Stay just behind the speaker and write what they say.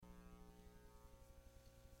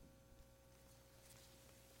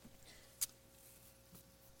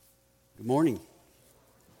Good morning.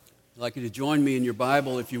 I'd like you to join me in your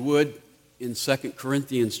Bible, if you would, in 2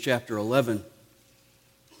 Corinthians chapter 11.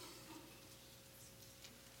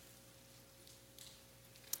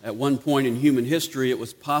 At one point in human history, it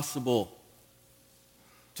was possible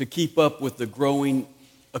to keep up with the growing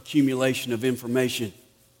accumulation of information.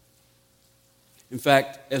 In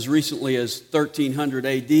fact, as recently as 1300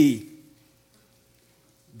 AD,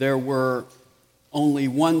 there were only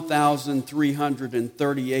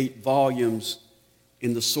 1,338 volumes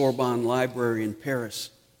in the Sorbonne Library in Paris.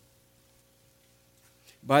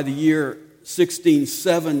 By the year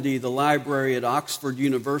 1670, the library at Oxford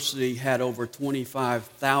University had over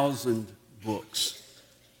 25,000 books.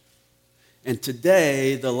 And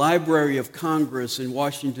today, the Library of Congress in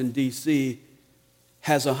Washington, D.C.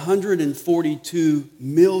 has 142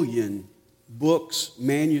 million books,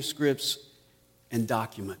 manuscripts, and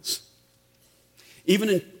documents.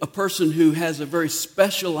 Even a person who has a very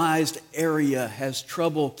specialized area has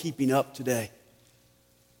trouble keeping up today.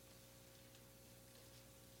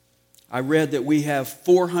 I read that we have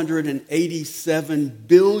 487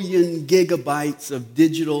 billion gigabytes of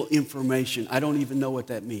digital information. I don't even know what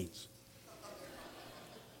that means.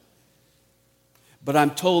 But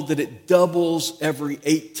I'm told that it doubles every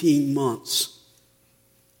 18 months.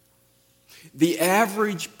 The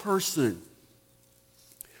average person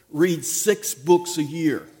reads 6 books a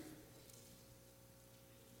year.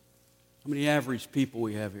 How many average people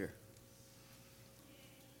we have here?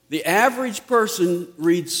 The average person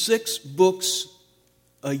reads 6 books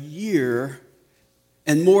a year,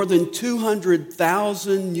 and more than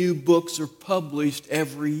 200,000 new books are published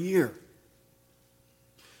every year.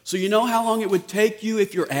 So you know how long it would take you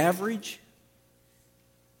if you're average?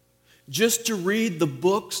 Just to read the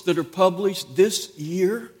books that are published this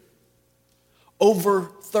year?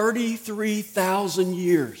 Over 33,000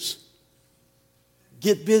 years.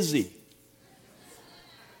 Get busy.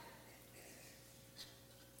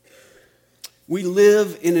 We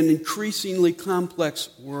live in an increasingly complex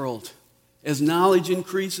world. As knowledge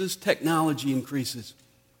increases, technology increases.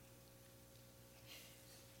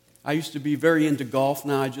 I used to be very into golf.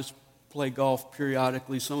 Now I just play golf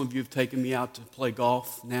periodically. Some of you have taken me out to play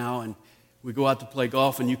golf now, and we go out to play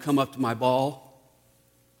golf, and you come up to my ball,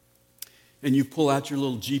 and you pull out your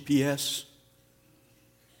little GPS.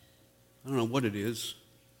 I don't know what it is.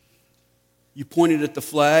 You point it at the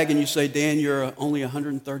flag, and you say, Dan, you're only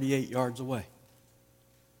 138 yards away.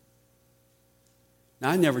 Now,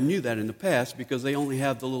 I never knew that in the past because they only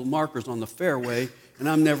have the little markers on the fairway, and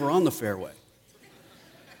I'm never on the fairway.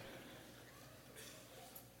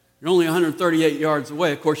 You're only 138 yards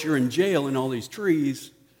away. Of course, you're in jail in all these trees,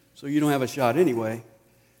 so you don't have a shot anyway.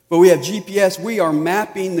 But we have GPS. We are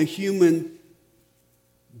mapping the human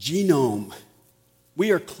genome.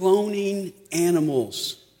 We are cloning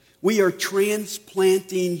animals. We are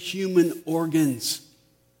transplanting human organs.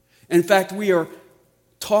 In fact, we are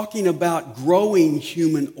talking about growing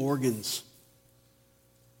human organs.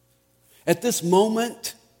 At this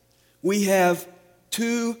moment, we have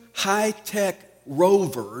 2 high-tech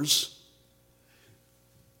rovers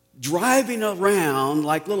driving around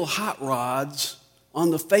like little hot rods on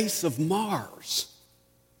the face of Mars.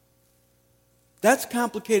 That's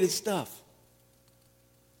complicated stuff.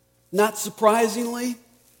 Not surprisingly,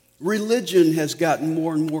 religion has gotten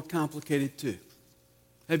more and more complicated too.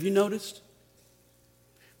 Have you noticed?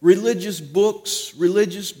 Religious books,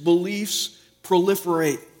 religious beliefs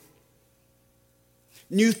proliferate.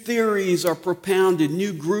 New theories are propounded,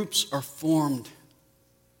 new groups are formed.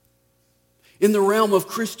 In the realm of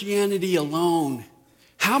Christianity alone,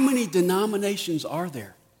 how many denominations are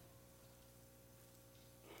there?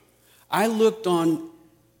 I looked on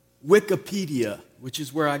Wikipedia, which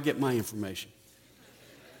is where I get my information.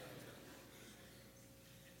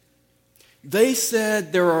 They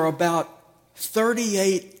said there are about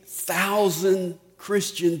 38,000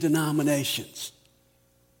 Christian denominations.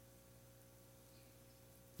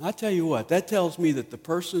 I tell you what, that tells me that the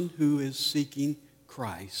person who is seeking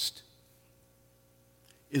Christ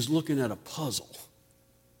is looking at a puzzle.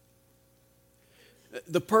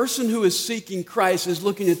 The person who is seeking Christ is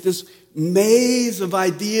looking at this maze of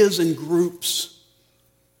ideas and groups.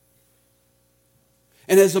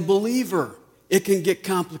 And as a believer, it can get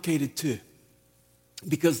complicated too.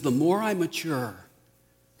 Because the more I mature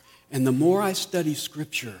and the more I study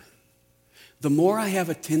Scripture, the more I have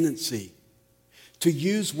a tendency to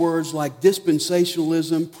use words like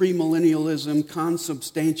dispensationalism, premillennialism,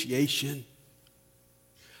 consubstantiation.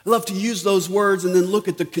 I love to use those words and then look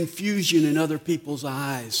at the confusion in other people's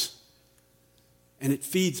eyes. And it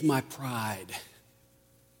feeds my pride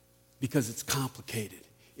because it's complicated.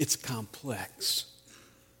 It's complex.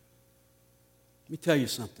 Let me tell you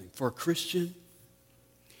something. For a Christian,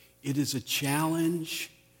 it is a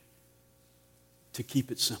challenge to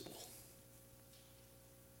keep it simple.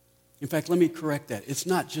 In fact, let me correct that. It's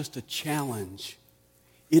not just a challenge.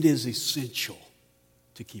 It is essential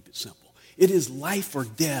to keep it simple. It is life or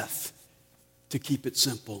death to keep it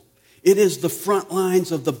simple. It is the front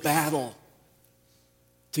lines of the battle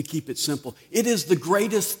to keep it simple. It is the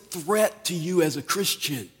greatest threat to you as a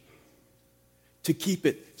Christian to keep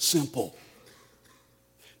it simple.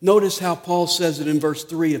 Notice how Paul says it in verse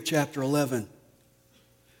 3 of chapter 11.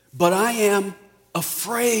 But I am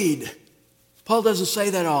afraid. Paul doesn't say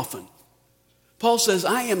that often. Paul says,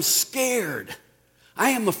 I am scared. I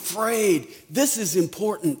am afraid. This is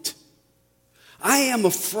important. I am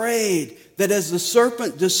afraid that as the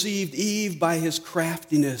serpent deceived Eve by his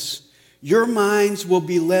craftiness, your minds will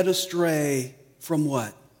be led astray from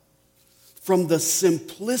what? From the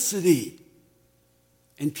simplicity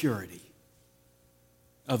and purity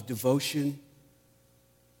of devotion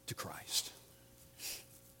to Christ.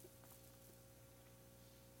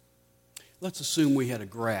 Let's assume we had a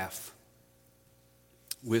graph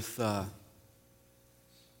with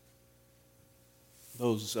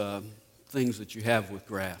those things that you have with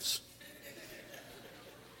graphs.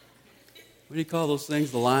 What do you call those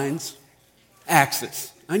things? The lines?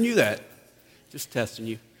 Axis. I knew that. Just testing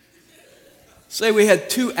you. Say we had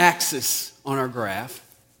two axes on our graph.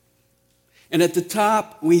 And at the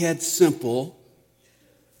top, we had simple.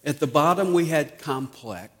 At the bottom, we had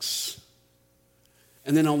complex.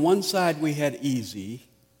 And then on one side, we had easy.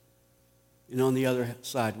 And on the other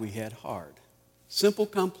side, we had hard. Simple,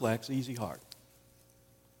 complex, easy, hard.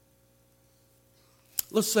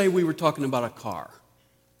 Let's say we were talking about a car.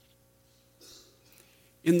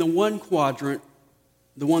 In the one quadrant,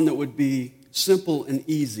 the one that would be simple and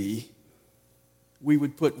easy, we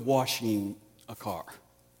would put washing a car.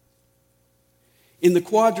 In the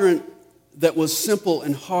quadrant that was simple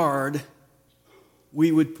and hard,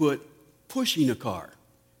 we would put pushing a car.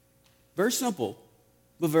 Very simple,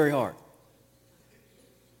 but very hard.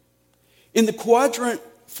 In the quadrant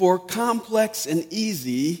for complex and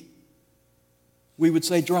easy, we would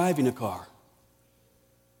say driving a car.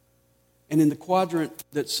 And in the quadrant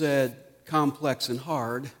that said complex and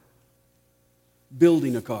hard,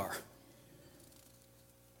 building a car.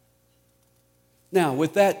 Now,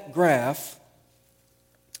 with that graph,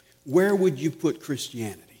 where would you put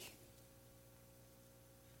Christianity?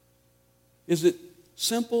 Is it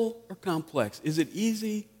simple or complex? Is it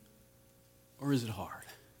easy or is it hard?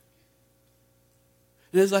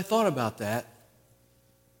 And as I thought about that,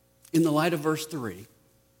 in the light of verse 3,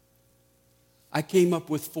 I came up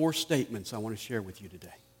with 4 statements I want to share with you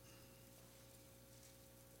today.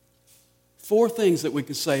 4 things that we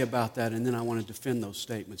could say about that, and then I want to defend those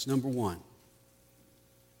statements. Number 1,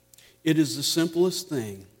 it is the simplest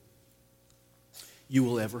thing you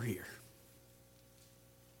will ever hear.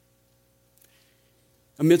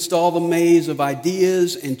 Amidst all the maze of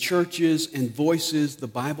ideas and churches and voices, the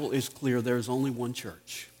Bible is clear there is only one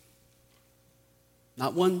church.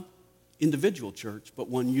 Not one individual church, but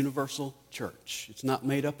one universal church. It's not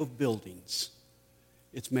made up of buildings.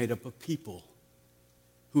 It's made up of people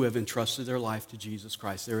who have entrusted their life to Jesus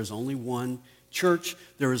Christ. There is only one church.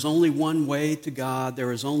 There is only one way to God.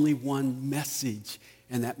 There is only one message,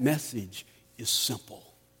 and that message is simple.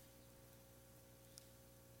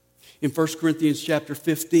 In 1 Corinthians chapter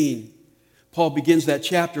 15, Paul begins that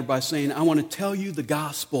chapter by saying, I want to tell you the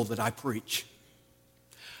gospel that I preach.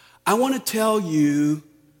 I want to tell you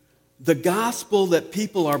the gospel that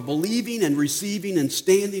people are believing and receiving and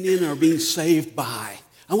standing in and are being saved by.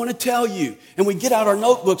 I want to tell you. And we get out our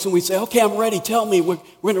notebooks and we say, okay, I'm ready. Tell me. We're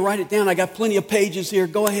going to write it down. I got plenty of pages here.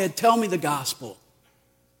 Go ahead. Tell me the gospel.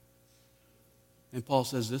 And Paul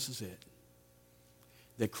says, this is it.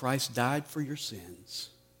 That Christ died for your sins.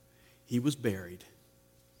 He was buried.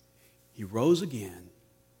 He rose again.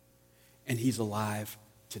 And he's alive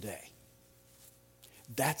today.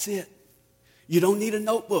 That's it. You don't need a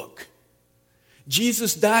notebook.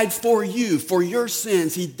 Jesus died for you, for your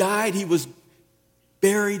sins. He died, he was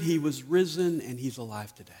buried, he was risen, and he's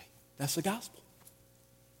alive today. That's the gospel.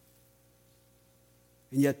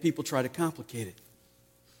 And yet people try to complicate it.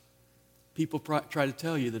 People try to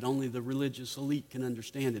tell you that only the religious elite can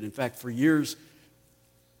understand it. In fact, for years,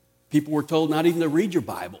 people were told not even to read your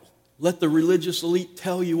Bible. Let the religious elite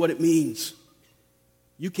tell you what it means.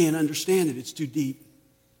 You can't understand it. It's too deep.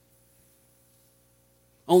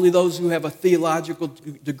 Only those who have a theological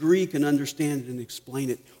degree can understand it and explain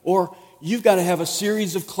it. Or you've got to have a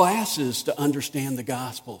series of classes to understand the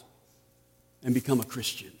gospel and become a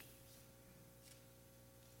Christian.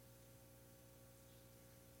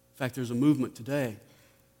 In fact, there's a movement today,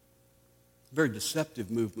 a very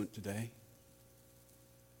deceptive movement today.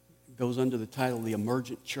 It goes under the title, The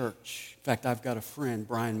Emergent Church. In fact, I've got a friend,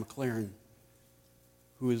 Brian McLaren,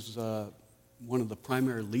 who is one of the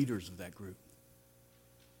primary leaders of that group.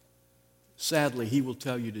 Sadly, he will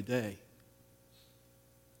tell you today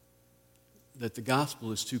that the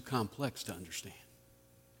gospel is too complex to understand.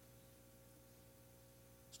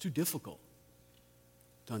 It's too difficult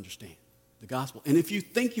to understand the gospel. And if you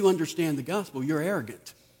think you understand the gospel, you're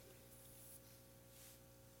arrogant.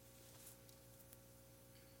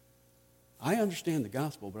 I understand the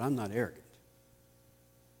gospel, but I'm not arrogant.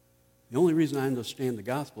 The only reason I understand the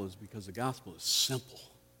gospel is because the gospel is simple.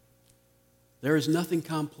 There is nothing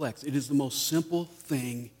complex. It is the most simple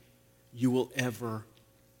thing you will ever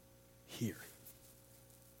hear.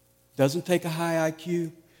 Doesn't take a high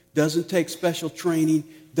IQ, doesn't take special training,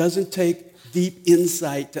 doesn't take deep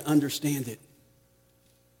insight to understand it.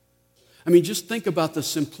 I mean, just think about the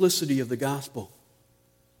simplicity of the gospel.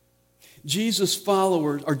 Jesus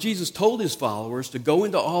told his followers to go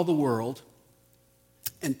into all the world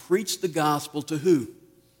and preach the gospel to who?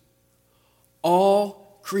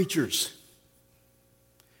 All creatures.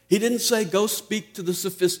 He didn't say, go speak to the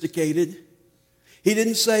sophisticated. He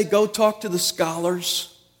didn't say, go talk to the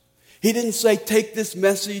scholars. He didn't say, take this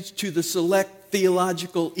message to the select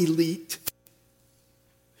theological elite.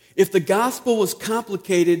 If the gospel was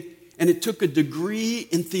complicated and it took a degree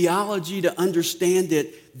in theology to understand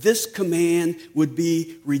it, this command would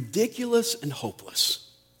be ridiculous and hopeless.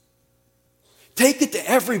 Take it to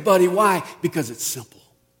everybody. Why? Because it's simple.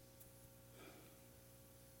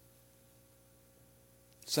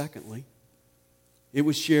 Secondly, it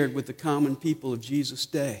was shared with the common people of Jesus'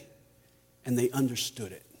 day, and they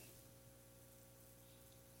understood it.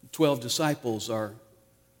 The 12 disciples are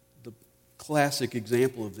the classic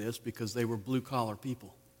example of this because they were blue-collar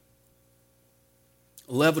people.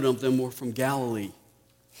 11 of them were from Galilee.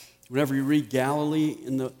 Whenever you read Galilee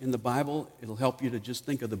in the Bible, it'll help you to just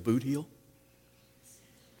think of the boot heel.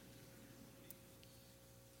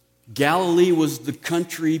 Galilee was the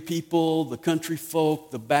country people, the country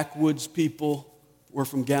folk, the backwoods people were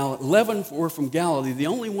from Galilee. 11 were from Galilee. The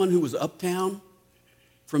only one who was uptown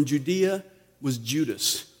from Judea was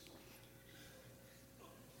Judas.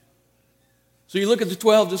 So you look at the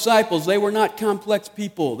 12 disciples, they were not complex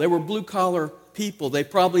people. They were blue-collar people. They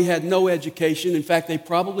probably had no education. In fact, they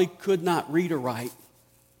probably could not read or write.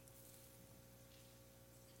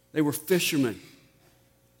 They were fishermen.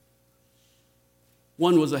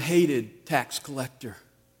 One was a hated tax collector.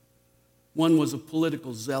 One was a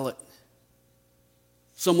political zealot.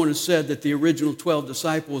 Someone has said that the original 12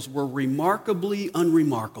 disciples were remarkably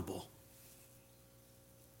unremarkable.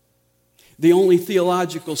 The only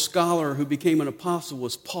theological scholar who became an apostle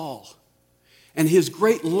was Paul. And his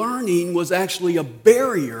great learning was actually a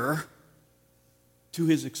barrier to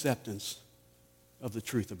his acceptance of the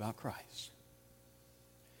truth about Christ.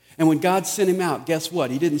 And when God sent him out, guess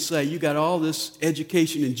what? He didn't say, you got all this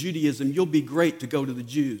education in Judaism, you'll be great to go to the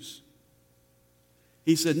Jews.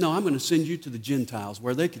 He said, no, I'm going to send you to the Gentiles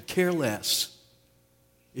where they could care less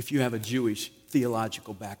if you have a Jewish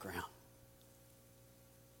theological background.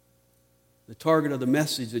 The target of the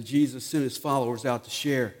message that Jesus sent his followers out to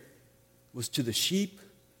share was to the sheep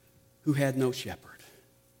who had no shepherd.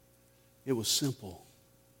 It was simple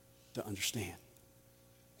to understand.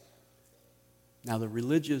 Now, the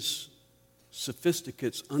religious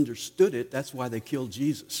sophisticates understood it. That's why they killed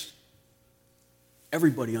Jesus.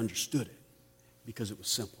 Everybody understood it because it was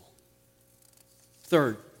simple.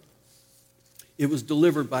 Third, it was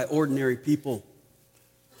delivered by ordinary people.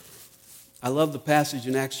 I love the passage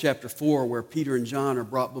in Acts chapter 4 where Peter and John are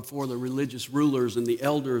brought before the religious rulers and the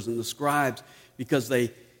elders and the scribes because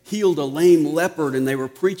they healed a lame leopard and they were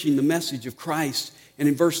preaching the message of Christ. And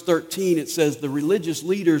in verse 13 it says the religious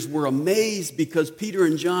leaders were amazed because Peter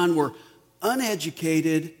and John were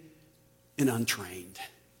uneducated and untrained.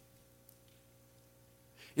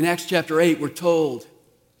 In Acts chapter 8 we're told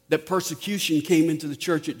that persecution came into the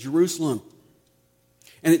church at Jerusalem.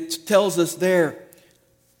 And it tells us there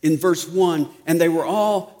in verse 1, and they were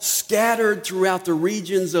all scattered throughout the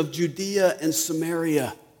regions of Judea and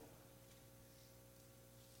Samaria.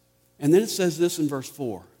 And then it says this in verse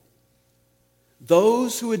 4.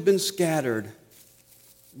 Those who had been scattered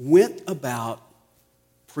went about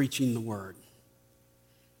preaching the word.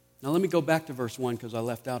 Now let me go back to verse 1 because I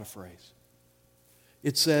left out a phrase.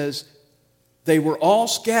 It says, they were all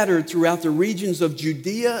scattered throughout the regions of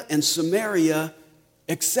Judea and Samaria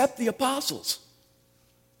except the apostles.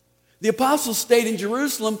 The apostles stayed in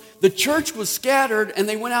Jerusalem. The church was scattered and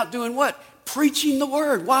they went out doing what? Preaching the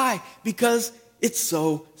word. Why? Because It's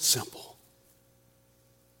so simple.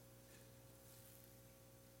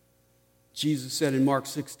 Jesus said in Mark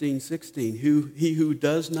 16:16, he who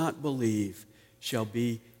does not believe shall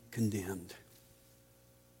be condemned.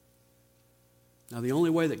 Now, the only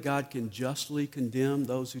way that God can justly condemn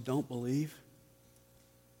those who don't believe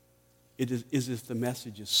is if the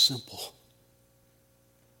message is simple.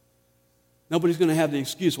 Nobody's going to have the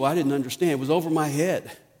excuse, well, I didn't understand. It was over my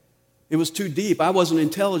head. It was too deep. I wasn't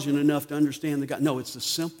intelligent enough to understand the God. No, it's the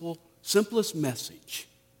simplest message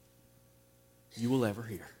you will ever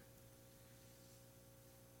hear.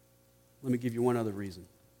 Let me give you one other reason.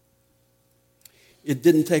 It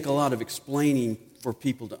didn't take a lot of explaining for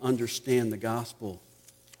people to understand the gospel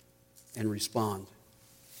and respond.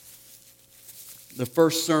 The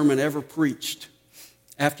first sermon ever preached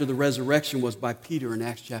after the resurrection was by Peter in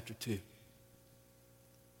Acts chapter 2.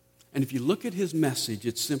 And if you look at his message,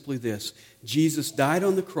 it's simply this: Jesus died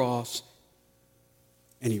on the cross,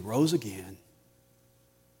 and he rose again,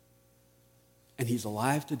 and he's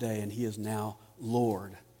alive today, and he is now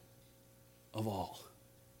Lord of all.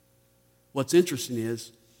 What's interesting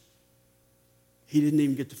is he didn't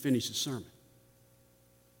even get to finish the sermon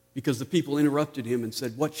because the people interrupted him and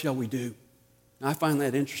said, "What shall we do?" Now, I find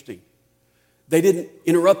that interesting. They didn't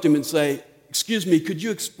interrupt him and say, "Excuse me, could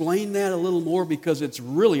you explain that a little more because it's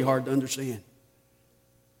really hard to understand?"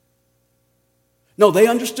 No, they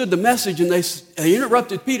understood the message, and they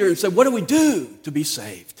interrupted Peter and said, "What do we do to be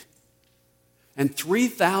saved?" And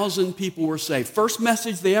 3,000 people were saved. First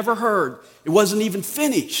message they ever heard. It wasn't even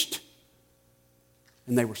finished.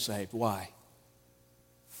 And they were saved. Why?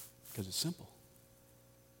 Because it's simple.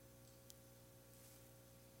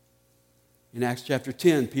 In Acts chapter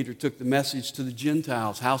 10, Peter took the message to the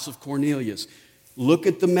Gentiles, house of Cornelius. Look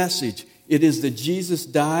at the message. It is that Jesus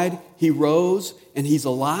died, he rose, and he's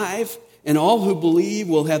alive, and all who believe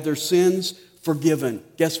will have their sins forgiven.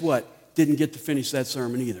 Guess what? Didn't get to finish that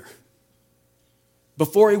sermon either.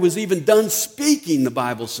 Before he was even done speaking, the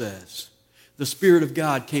Bible says, the Spirit of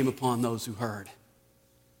God came upon those who heard,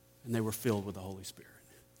 and they were filled with the Holy Spirit.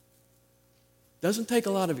 Doesn't take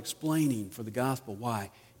a lot of explaining for the gospel. Why?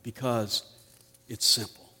 Because it's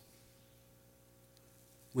simple.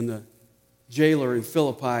 When the jailer in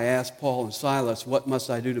Philippi asked Paul and Silas, "What must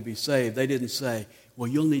I do to be saved?" they didn't say, "Well,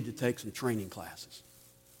 you'll need to take some training classes.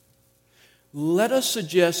 Let us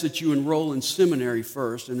suggest that you enroll in seminary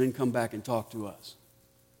first and then come back and talk to us."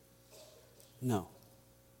 No.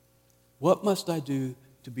 What must I do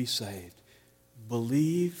to be saved?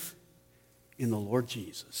 Believe in the Lord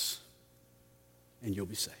Jesus, and you'll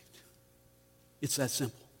be saved. It's that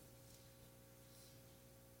simple.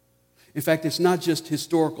 In fact, it's not just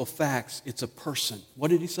historical facts, it's a person. What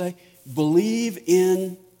did he say? Believe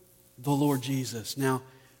in the Lord Jesus. Now,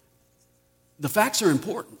 the facts are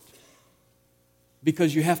important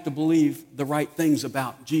because you have to believe the right things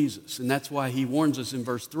about Jesus. And that's why he warns us in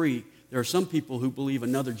verse 3, there are some people who believe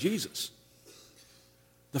another Jesus.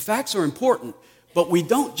 The facts are important, but we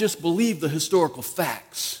don't just believe the historical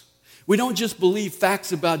facts. We don't just believe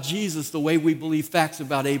facts about Jesus the way we believe facts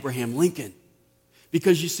about Abraham Lincoln.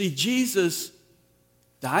 Because you see, Jesus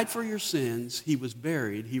died for your sins, he was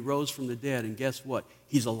buried, he rose from the dead, and guess what?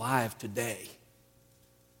 He's alive today.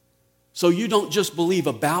 So you don't just believe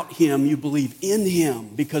about him, you believe in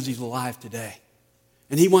him because he's alive today.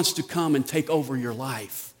 And he wants to come and take over your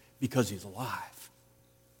life because he's alive.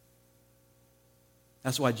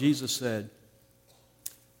 That's why Jesus said,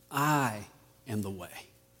 "I am the way."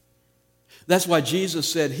 That's why Jesus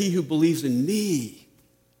said, "He who believes in me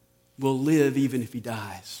will live even if he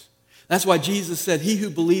dies." That's why Jesus said, "He who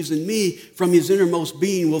believes in me, from his innermost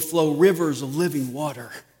being will flow rivers of living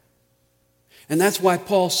water." And that's why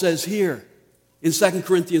Paul says here in 2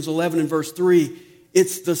 Corinthians 11 and verse 3,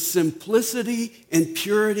 it's the simplicity and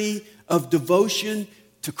purity of devotion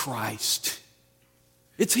to Christ.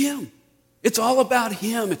 It's him. It's all about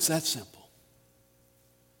him. It's that simple.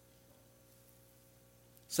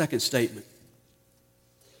 Second statement.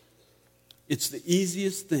 It's the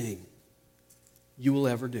easiest thing you will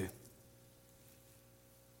ever do.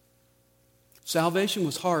 Salvation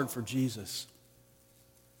was hard for Jesus.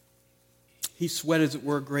 He sweat, as it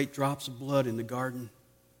were, great drops of blood in the garden.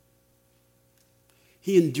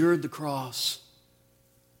 He endured the cross.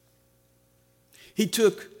 He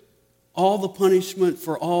took all the punishment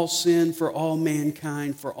for all sin, for all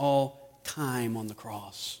mankind, for all time on the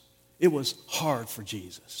cross. It was hard for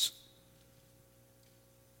Jesus.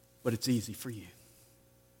 But it's easy for you.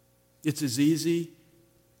 It's as easy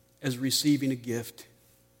as receiving a gift.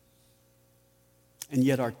 And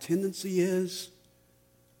yet our tendency is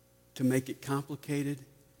to make it complicated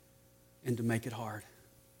and to make it hard.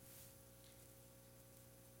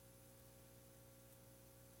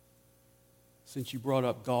 since you brought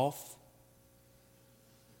up golf,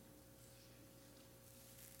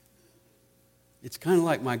 it's kind of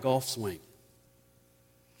like my golf swing.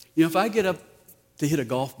 You know, if I get up to hit a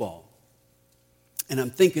golf ball and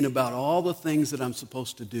I'm thinking about all the things that I'm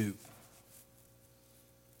supposed to do,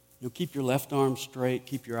 keep your left arm straight,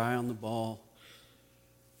 keep your eye on the ball,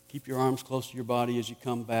 keep your arms close to your body as you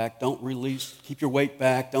come back, don't release, keep your weight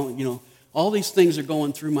back, all these things are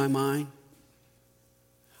going through my mind.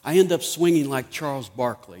 I end up swinging like Charles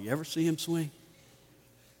Barkley. You ever see him swing?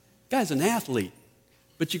 Guy's an athlete.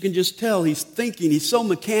 But you can just tell he's thinking, he's so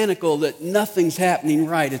mechanical that nothing's happening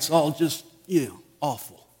right. It's all just,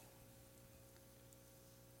 awful.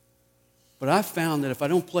 But I've found that if I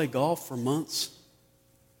don't play golf for months,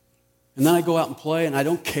 and then I go out and play and I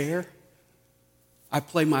don't care, I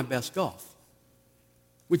play my best golf,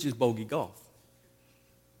 which is bogey golf.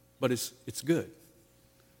 But it's good.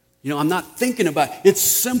 I'm not thinking about it. It's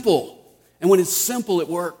simple. And when it's simple, it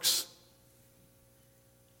works.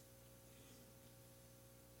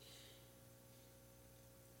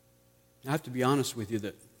 I have to be honest with you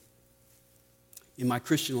that in my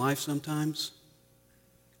Christian life sometimes,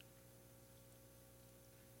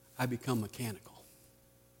 I become mechanical.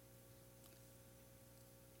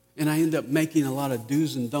 And I end up making a lot of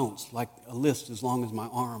do's and don'ts, like a list as long as my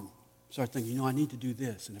arm. Start thinking, I need to do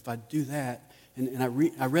this. And if I do that, and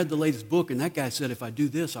I read the latest book, and that guy said, if I do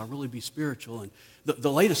this, I'll really be spiritual. And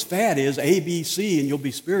the latest fad is A, B, C, and you'll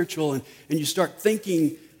be spiritual. And you start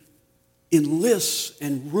thinking in lists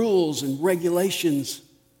and rules and regulations,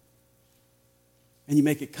 and you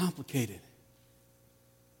make it complicated.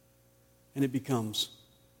 And it becomes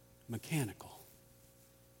mechanical.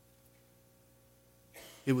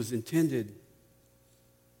 It was intended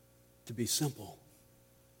to be simple.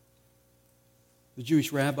 The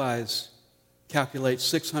Jewish rabbis calculate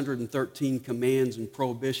 613 commands and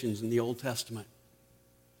prohibitions in the Old Testament.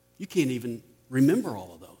 You can't even remember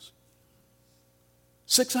all of those.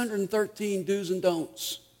 613 do's and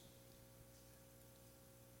don'ts.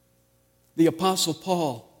 The Apostle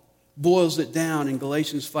Paul boils it down in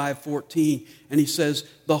Galatians 5:14, and he says,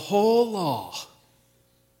 the whole law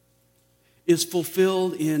is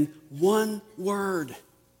fulfilled in one word.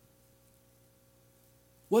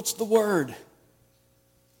 What's the word?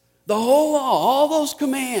 The whole law, all those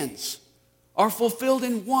commands are fulfilled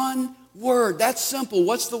in one word. That's simple.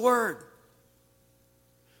 What's the word?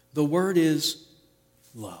 The word is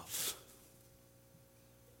love.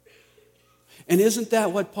 And isn't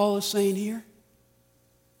that what Paul is saying here?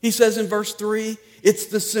 He says in verse 3, it's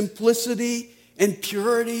the simplicity and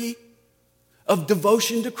purity of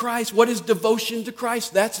devotion to Christ. What is devotion to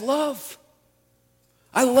Christ? That's love.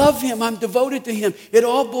 I love Him. I'm devoted to Him. It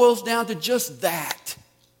all boils down to just that.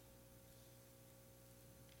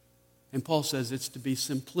 And Paul says it's to be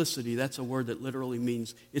simplicity. That's a word that literally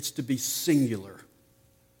means it's to be singular.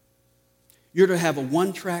 You're to have a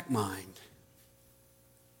one-track mind,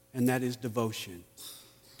 and that is devotion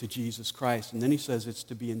to Jesus Christ. And then he says it's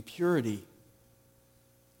to be in purity.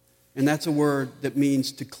 And that's a word that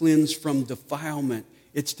means to cleanse from defilement.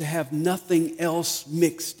 It's to have nothing else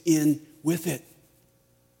mixed in with it.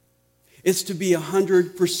 It's to be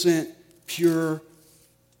 100% pure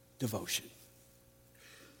devotion.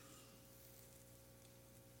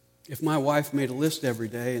 If my wife made a list every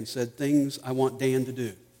day and said things I want Dan to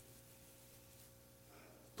do,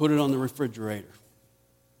 put it on the refrigerator.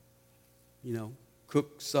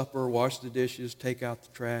 Cook supper, wash the dishes, take out the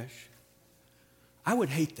trash. I would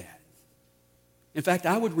hate that. In fact,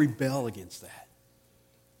 I would rebel against that.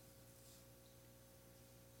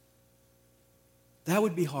 That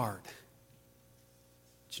would be hard.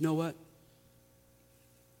 But you know what?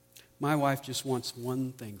 My wife just wants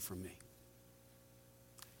one thing from me.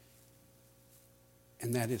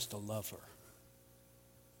 And that is to love her.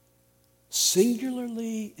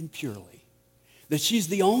 Singularly and purely. That she's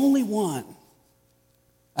the only one.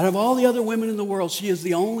 Out of all the other women in the world, she is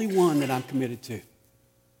the only one that I'm committed to.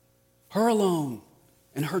 Her alone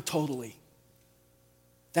and her totally.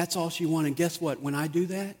 That's all she wants. And guess what? When I do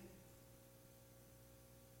that,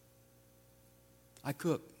 I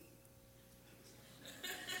cook.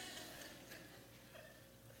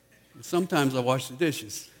 And sometimes I wash the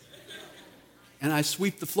dishes. And I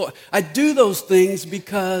sweep the floor. I do those things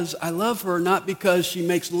because I love her, not because she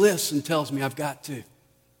makes lists and tells me I've got to.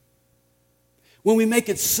 When we make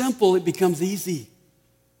it simple, it becomes easy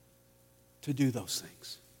to do those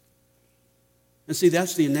things. And see,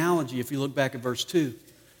 that's the analogy if you look back at verse 2.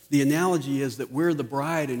 The analogy is that we're the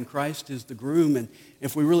bride and Christ is the groom. And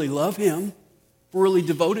if we really love Him, if we're really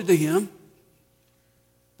devoted to Him,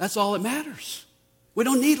 that's all that matters. We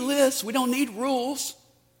don't need lists. We don't need rules.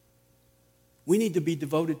 We need to be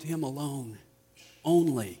devoted to Him alone,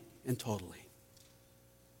 only and totally.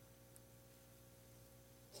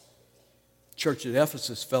 Church at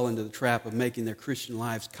Ephesus fell into the trap of making their Christian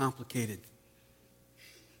lives complicated.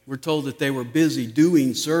 We're told that they were busy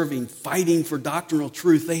doing, serving, fighting for doctrinal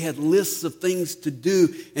truth. They had lists of things to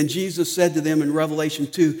do. And Jesus said to them in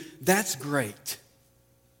Revelation 2, "That's great.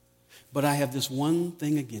 But I have this one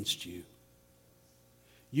thing against you.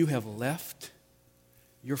 You have left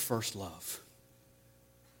your first love.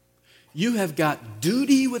 You have got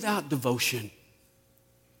duty without devotion.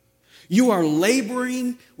 You are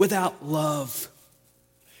laboring without love.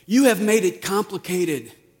 You have made it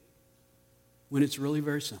complicated when it's really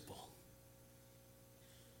very simple."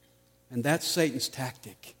 And that's Satan's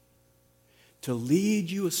tactic, to lead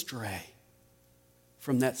you astray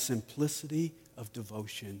from that simplicity of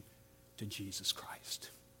devotion to Jesus Christ.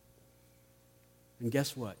 And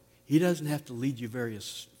guess what? He doesn't have to lead you very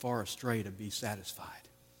far astray to be satisfied.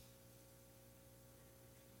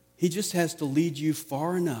 He just has to lead you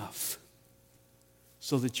far enough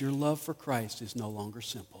so that your love for Christ is no longer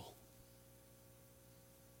simple.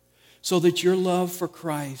 So that your love for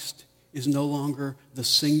Christ is no longer the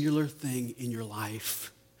singular thing in your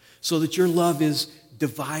life. So that your love is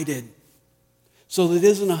divided. So that it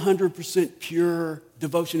isn't 100% pure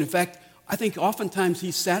devotion. In fact, I think oftentimes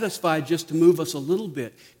He's satisfied just to move us a little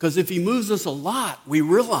bit. Because if He moves us a lot, we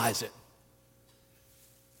realize it.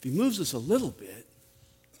 If He moves us a little bit,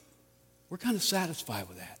 we're kind of satisfied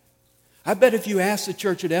with that. I bet if you asked the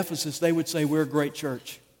church at Ephesus, they would say, "We're a great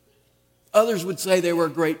church." Others would say they were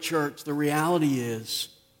a great church. The reality is,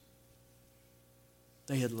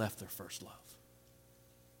 they had left their first love.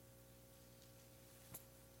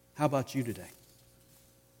 How about you today?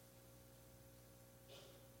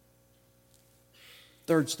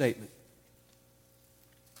 Third statement.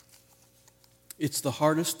 It's the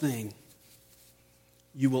hardest thing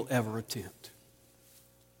you will ever attempt.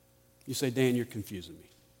 You say, "Dan, you're confusing me.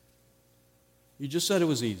 You just said it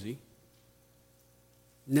was easy.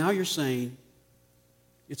 Now you're saying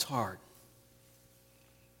it's hard."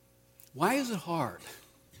 Why is it hard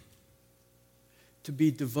to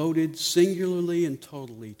be devoted singularly and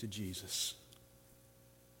totally to Jesus?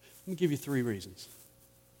 Let me give you 3 reasons.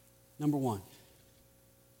 Number 1,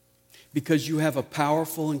 because you have a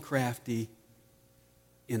powerful and crafty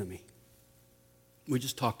enemy. We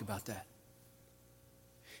just talked about that.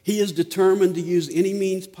 He is determined to use any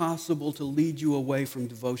means possible to lead you away from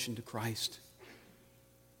devotion to Christ.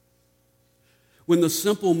 When the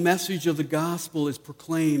simple message of the gospel is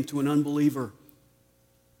proclaimed to an unbeliever,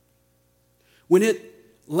 when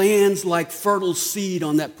it lands like fertile seed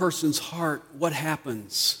on that person's heart, what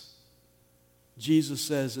happens? Jesus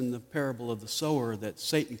says in the parable of the sower that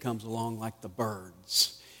Satan comes along like the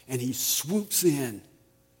birds, and he swoops in,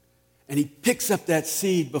 and he picks up that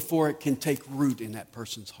seed before it can take root in that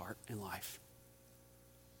person's heart and life.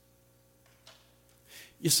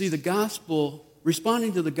 You see, the gospel,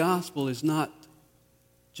 responding to the gospel is not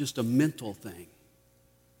just a mental thing.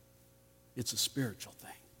 It's a spiritual thing.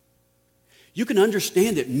 You can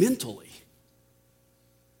understand it mentally.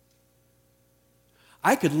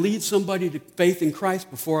 I could lead somebody to faith in Christ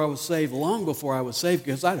before I was saved, long before I was saved,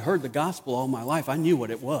 because I'd heard the gospel all my life. I knew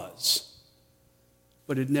what it was.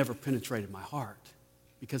 But it never penetrated my heart,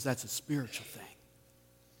 because that's a spiritual thing.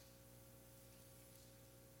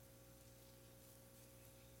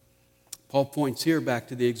 Paul points here back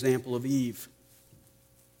to the example of Eve.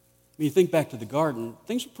 When you think back to the garden,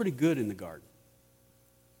 things were pretty good in the garden.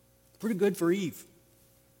 Pretty good for Eve.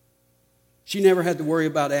 She never had to worry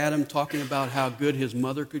about Adam talking about how good his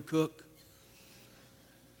mother could cook.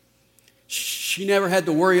 She never had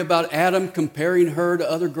to worry about Adam comparing her to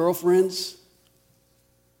other girlfriends.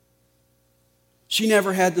 She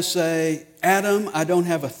never had to say, "Adam, I don't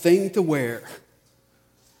have a thing to wear."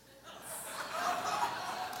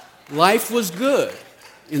 Life was good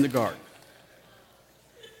in the garden.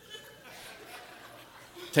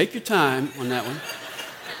 Take your time on that one.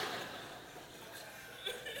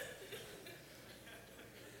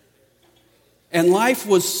 And life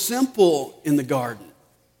was simple in the garden.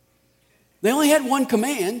 They only had one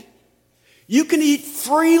command. You can eat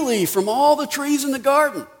freely from all the trees in the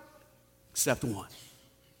garden, except one.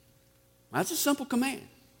 That's a simple command.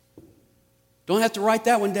 Don't have to write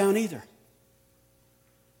that one down either.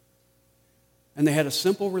 And they had a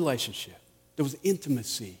simple relationship. There was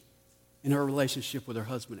intimacy in her relationship with her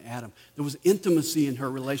husband Adam. There was intimacy in her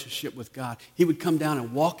relationship with God. He would come down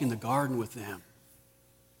and walk in the garden with them.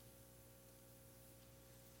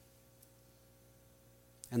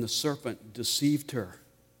 And the serpent deceived her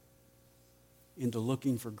into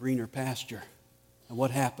looking for greener pasture. And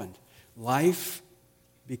what happened? life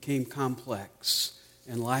became complex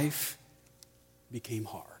and life became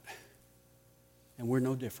hard. And we're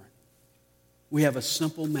no different. We have a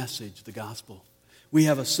simple message, the gospel. We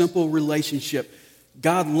have a simple relationship.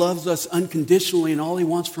 God loves us unconditionally, and all he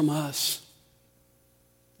wants from us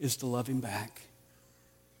is to love him back.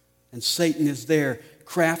 And Satan is there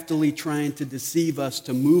craftily trying to deceive us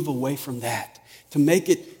to move away from that, to make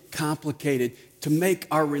it complicated, to make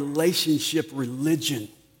our relationship religion.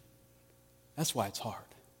 That's why it's hard.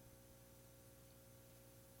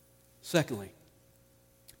 Secondly,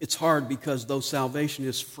 it's hard because though salvation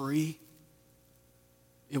is free,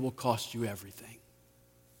 it will cost you everything.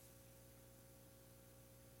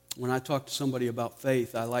 When I talk to somebody about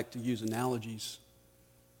faith, I like to use analogies.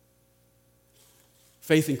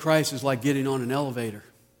 Faith in Christ is like getting on an elevator.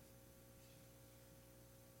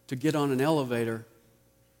 To get on an elevator,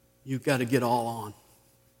 you've got to get all on.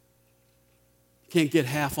 You can't get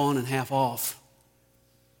half on and half off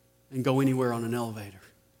and go anywhere on an elevator.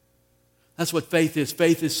 That's what faith is.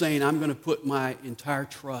 Faith is saying, I'm going to put my entire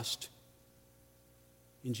trust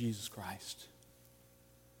in Jesus Christ.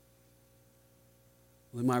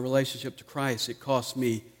 Well, in my relationship to Christ, it costs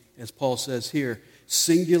me, as Paul says here,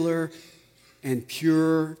 singular and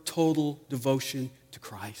pure total devotion to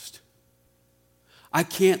Christ. I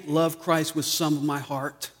can't love Christ with some of my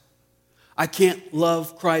heart. I can't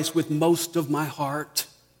love Christ with most of my heart.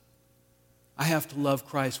 I have to love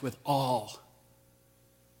Christ with all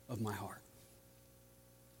of my heart.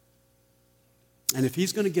 And if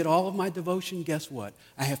he's going to get all of my devotion, guess what?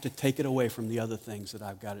 I have to take it away from the other things that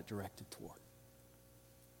I've got it directed toward.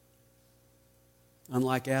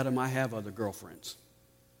 Unlike Adam, I have other girlfriends.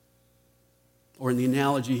 Or in the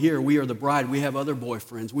analogy here, we are the bride. We have other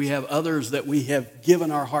boyfriends. We have others that we have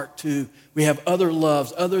given our heart to. We have other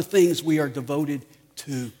loves, other things we are devoted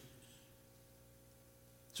to.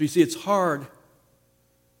 So you see, it's hard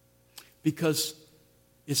because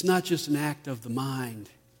it's not just an act of the mind.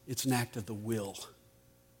 It's an act of the will.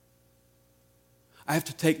 I have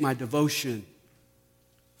to take my devotion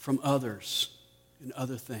from others and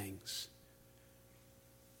other things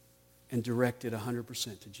and direct it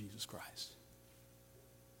 100% to Jesus Christ.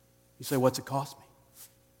 You say, what's it cost me?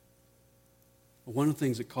 Well, one of the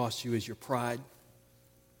things it costs you is your pride.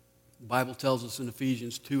 The Bible tells us in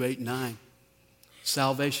Ephesians 2:8-9,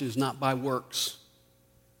 salvation is not by works,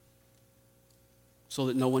 so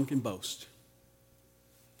that no one can boast.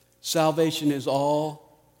 Salvation is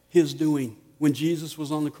all his doing. When Jesus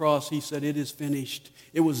was on the cross, he said, it is finished.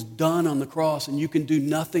 It was done on the cross, and you can do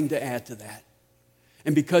nothing to add to that.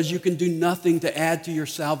 And because you can do nothing to add to your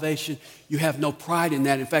salvation, you have no pride in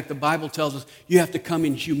that. In fact, the Bible tells us you have to come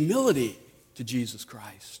in humility to Jesus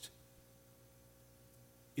Christ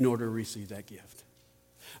in order to receive that gift.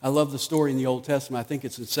 I love the story in the Old Testament. I think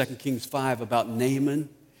it's in 2 Kings 5 about Naaman.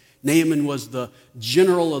 Naaman was the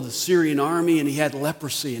general of the Syrian army, and he had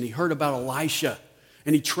leprosy, and he heard about Elisha.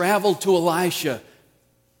 And he traveled to Elisha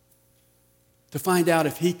to find out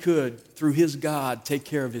if he could, through his God, take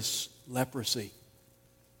care of his leprosy.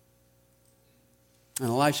 And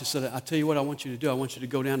Elisha said, I'll tell you what I want you to do. I want you to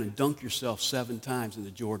go down and dunk yourself 7 times in the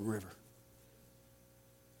Jordan River.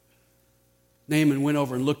 Naaman went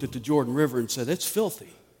over and looked at the Jordan River and said, it's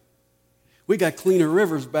filthy. We got cleaner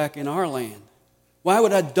rivers back in our land. Why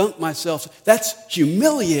would I dunk myself? That's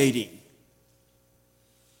humiliating.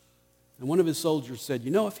 And one of his soldiers said,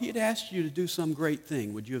 if he had asked you to do some great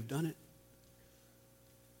thing, would you have done it?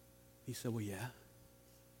 He said, well, yeah.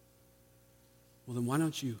 Well, then why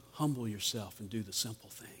don't you humble yourself and do the simple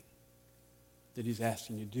thing that he's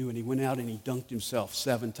asking you to do? And he went out and he dunked himself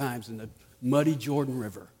 7 times in the muddy Jordan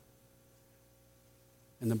River.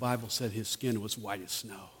 And the Bible said his skin was white as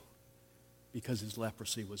snow because his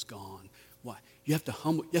leprosy was gone. Why? You have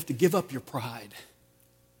to give up your pride.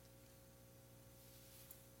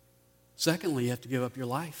 Secondly, you have to give up your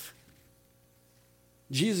life.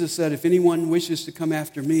 Jesus said, if anyone wishes to come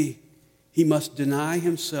after me, he must deny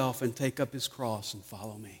himself and take up his cross and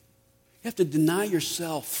follow me. You have to deny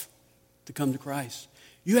yourself to come to Christ.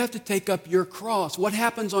 You have to take up your cross. What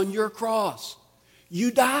happens on your cross?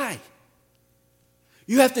 You die.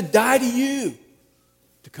 You have to die to you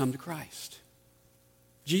to come to Christ.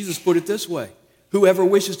 Jesus put it this way, whoever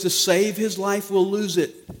wishes to save his life will lose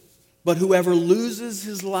it, but whoever loses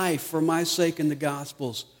his life for my sake and the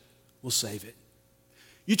gospel's will save it.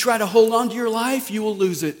 You try to hold on to your life, you will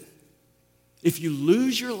lose it. If you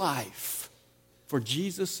lose your life for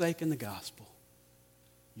Jesus' sake and the gospel,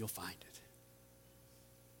 you'll find it.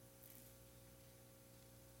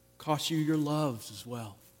 Cost you your loves as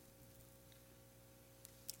well.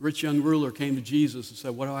 Rich young ruler came to Jesus and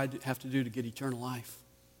said, what do I have to do to get eternal life?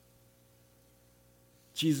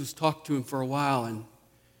 Jesus talked to him for a while, and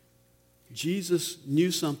Jesus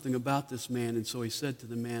knew something about this man, and so he said to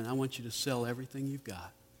the man, I want you to sell everything you've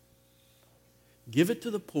got. Give it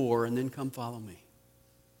to the poor, and then come follow me.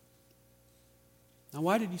 Now,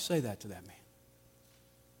 why did he say that to that man?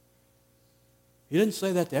 He didn't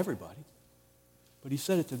say that to everybody, but he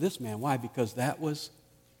said it to this man. Why? Because that was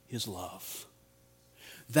his love.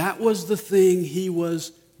 That was the thing he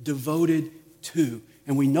was devoted to.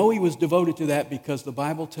 And we know he was devoted to that because the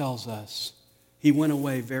Bible tells us he went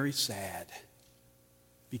away very sad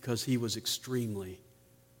because he was extremely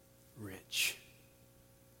rich.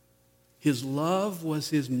 His love was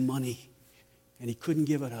his money, and he couldn't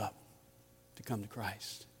give it up to come to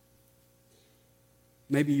Christ.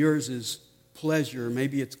 Maybe yours is pleasure,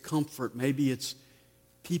 maybe it's comfort, maybe it's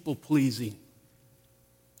people-pleasing.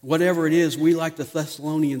 Whatever it is, we, like the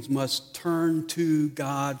Thessalonians, must turn to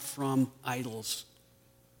God from idols.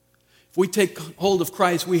 If we take hold of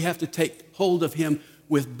Christ, we have to take hold of him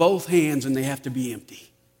with both hands, and they have to be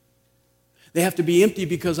empty. They have to be empty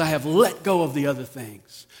because I have let go of the other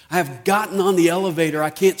things. I have gotten on the elevator. I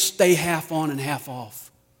can't stay half on and half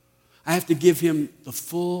off. I have to give him the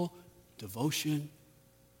full devotion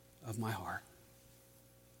of my heart.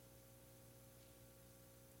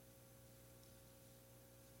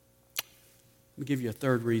 Let me give you a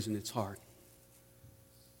third reason it's hard.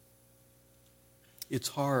 It's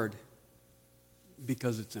hard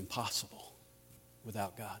because it's impossible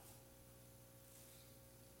without God.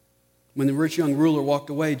 When the rich young ruler walked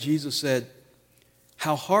away, Jesus said,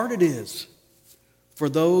 how hard it is for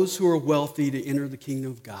those who are wealthy to enter the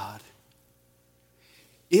kingdom of God.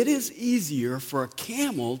 It is easier for a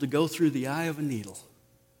camel to go through the eye of a needle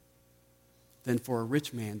than for a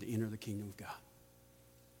rich man to enter the kingdom of God.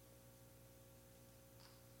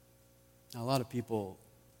 Now, a lot of people,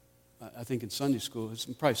 I think in Sunday school, it's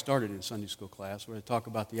probably started in Sunday school class, where they talk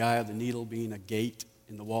about the eye of the needle being a gate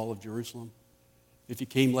in the wall of Jerusalem. If you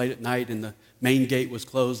came late at night and the main gate was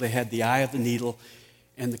closed, they had the eye of the needle,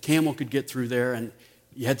 and the camel could get through there, and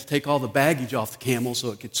you had to take all the baggage off the camel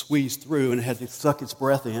so it could squeeze through, and it had to suck its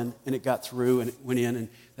breath in, and it got through, and it went in, and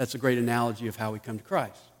that's a great analogy of how we come to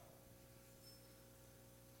Christ.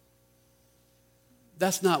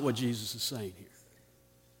 That's not what Jesus is saying here.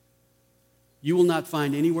 You will not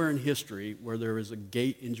find anywhere in history where there is a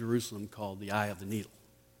gate in Jerusalem called the eye of the needle.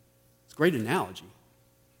 It's a great analogy.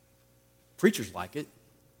 Preachers like it.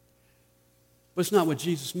 But it's not what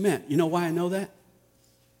Jesus meant. You know why I know that?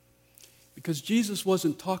 Because Jesus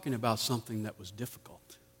wasn't talking about something that was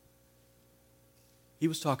difficult. He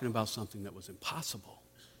was talking about something that was impossible.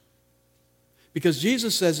 Because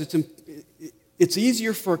Jesus says it's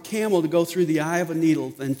easier for a camel to go through the eye of a needle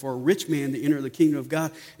than for a rich man to enter the kingdom of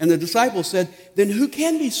God. And the disciples said, then who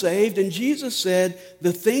can be saved? And Jesus said,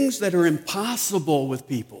 the things that are impossible with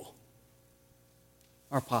people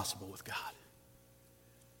are possible with God.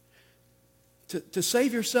 To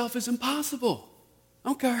save yourself is impossible. I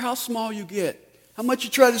don't care how small you get, how much you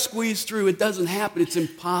try to squeeze through, it doesn't happen. It's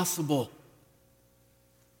impossible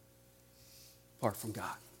apart from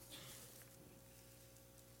God.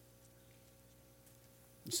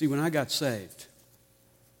 You see, when I got saved,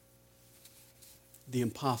 the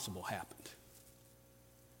impossible happened.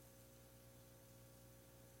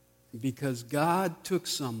 Because God took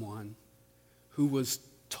someone who was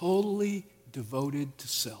totally devoted to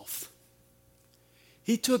self.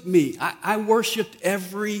 He took me. I worshiped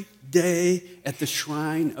every day at the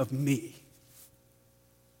shrine of me.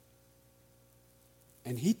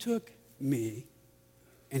 And he took me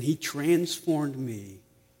and he transformed me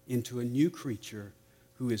into a new creature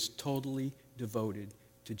who is totally devoted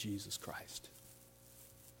to Jesus Christ.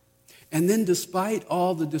 And then despite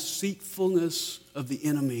all the deceitfulness of the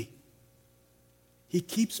enemy, he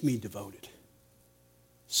keeps me devoted,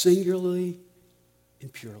 singularly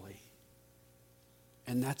and purely.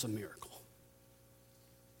 And that's a miracle.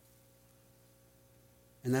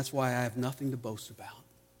 And that's why I have nothing to boast about.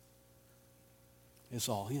 It's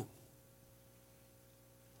all him.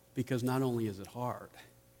 Because not only is it hard,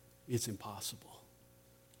 it's impossible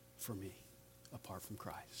for me apart from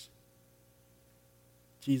Christ.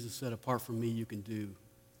 Jesus said, apart from me, you can do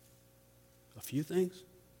a few things,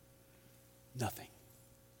 nothing.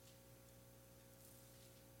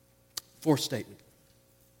 Fourth statement.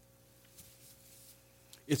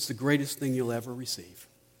 It's the greatest thing you'll ever receive.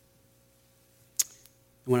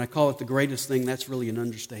 And when I call it the greatest thing, that's really an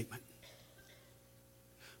understatement.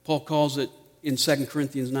 Paul calls it in 2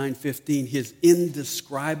 Corinthians 9:15 his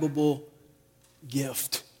indescribable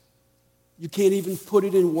gift. You can't even put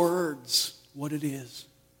it in words what it is.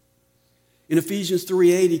 In Ephesians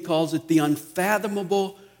 3:8, he calls it the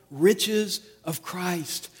unfathomable riches of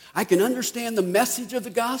Christ. I can understand the message of the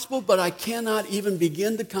gospel, but I cannot even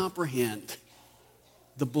begin to comprehend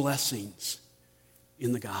the blessings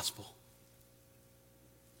in the gospel.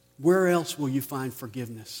 Where else will you find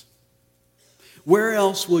forgiveness? Where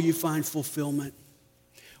else will you find fulfillment?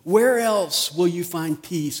 Where else will you find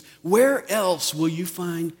peace? Where else will you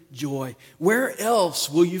find joy? Where else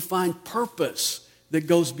will you find purpose that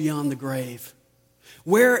goes beyond the grave?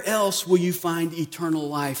 Where else will you find eternal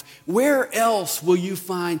life? Where else will you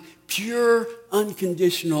find pure,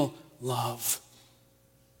 unconditional love?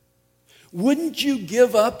 Wouldn't you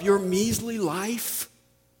give up your measly life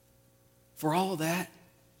for all that?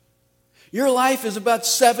 Your life is about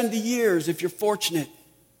 70 years if you're fortunate.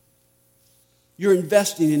 You're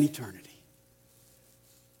investing in eternity.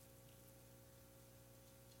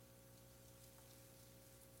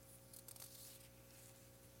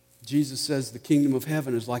 Jesus says the kingdom of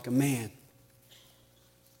heaven is like a man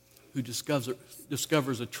who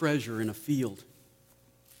discovers a treasure in a field.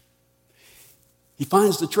 He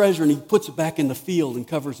finds the treasure and he puts it back in the field and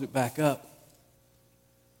covers it back up.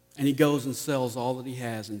 And he goes and sells all that he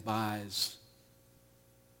has and buys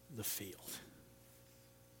the field.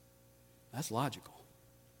 That's logical.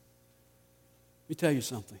 Let me tell you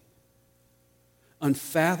something.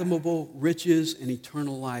 Unfathomable riches and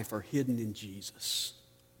eternal life are hidden in Jesus.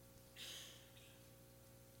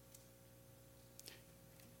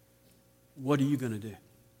 What are you going to do?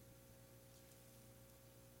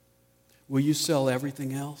 Will you sell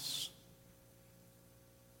everything else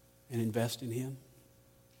and invest in Him?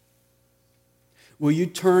 Will you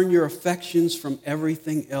turn your affections from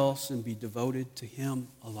everything else and be devoted to Him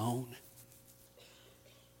alone?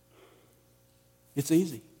 It's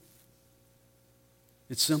easy.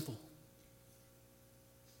 It's simple.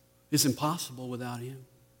 It's impossible without Him.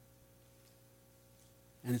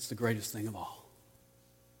 And it's the greatest thing of all.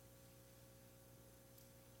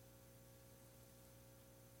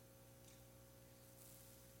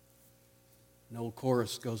 An old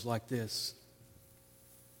chorus goes like this.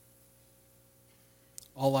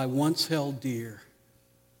 All I once held dear,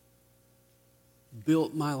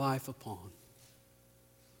 built my life upon.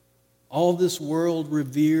 All this world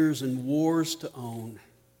reveres and wars to own.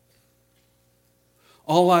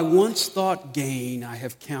 All I once thought gain, I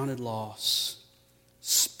have counted loss.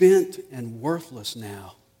 Spent and worthless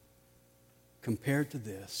now, compared to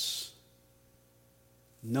this.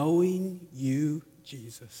 Knowing you,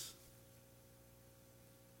 Jesus.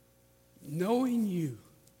 Knowing you.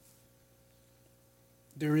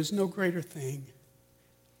 There is no greater thing.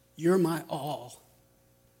 You're my all.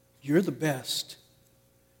 You're the best.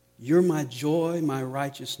 You're my joy, my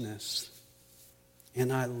righteousness.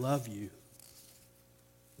 And I love you,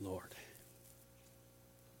 Lord.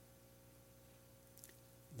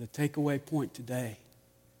 The takeaway point today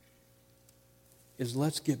is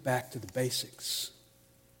let's get back to the basics.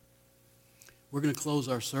 We're going to close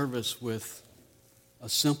our service with a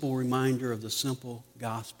simple reminder of the simple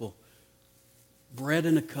gospel. Bread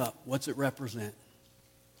in a cup, what's it represent?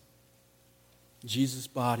 Jesus'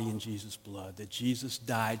 body and Jesus' blood, that Jesus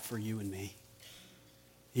died for you and me.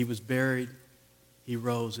 He was buried, He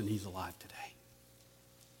rose, and He's alive today.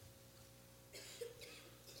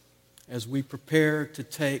 As we prepare to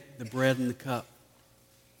take the bread and the cup,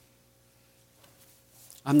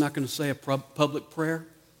 I'm not going to say a public prayer.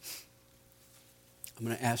 I'm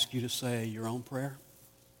going to ask you to say your own prayer.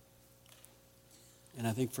 And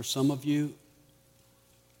I think for some of you,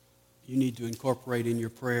 you need to incorporate in your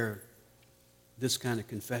prayer this kind of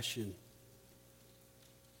confession.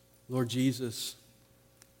 Lord Jesus,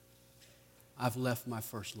 I've left my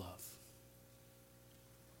first love.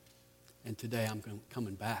 And today I'm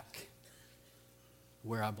coming back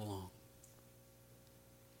where I belong.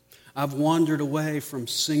 I've wandered away from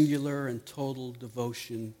singular and total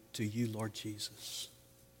devotion to you, Lord Jesus.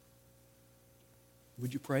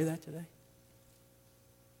 Would you pray that today?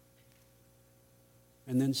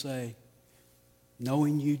 And then say,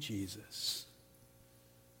 knowing you, Jesus,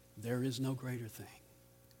 there is no greater thing.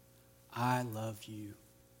 I love you,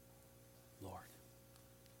 Lord.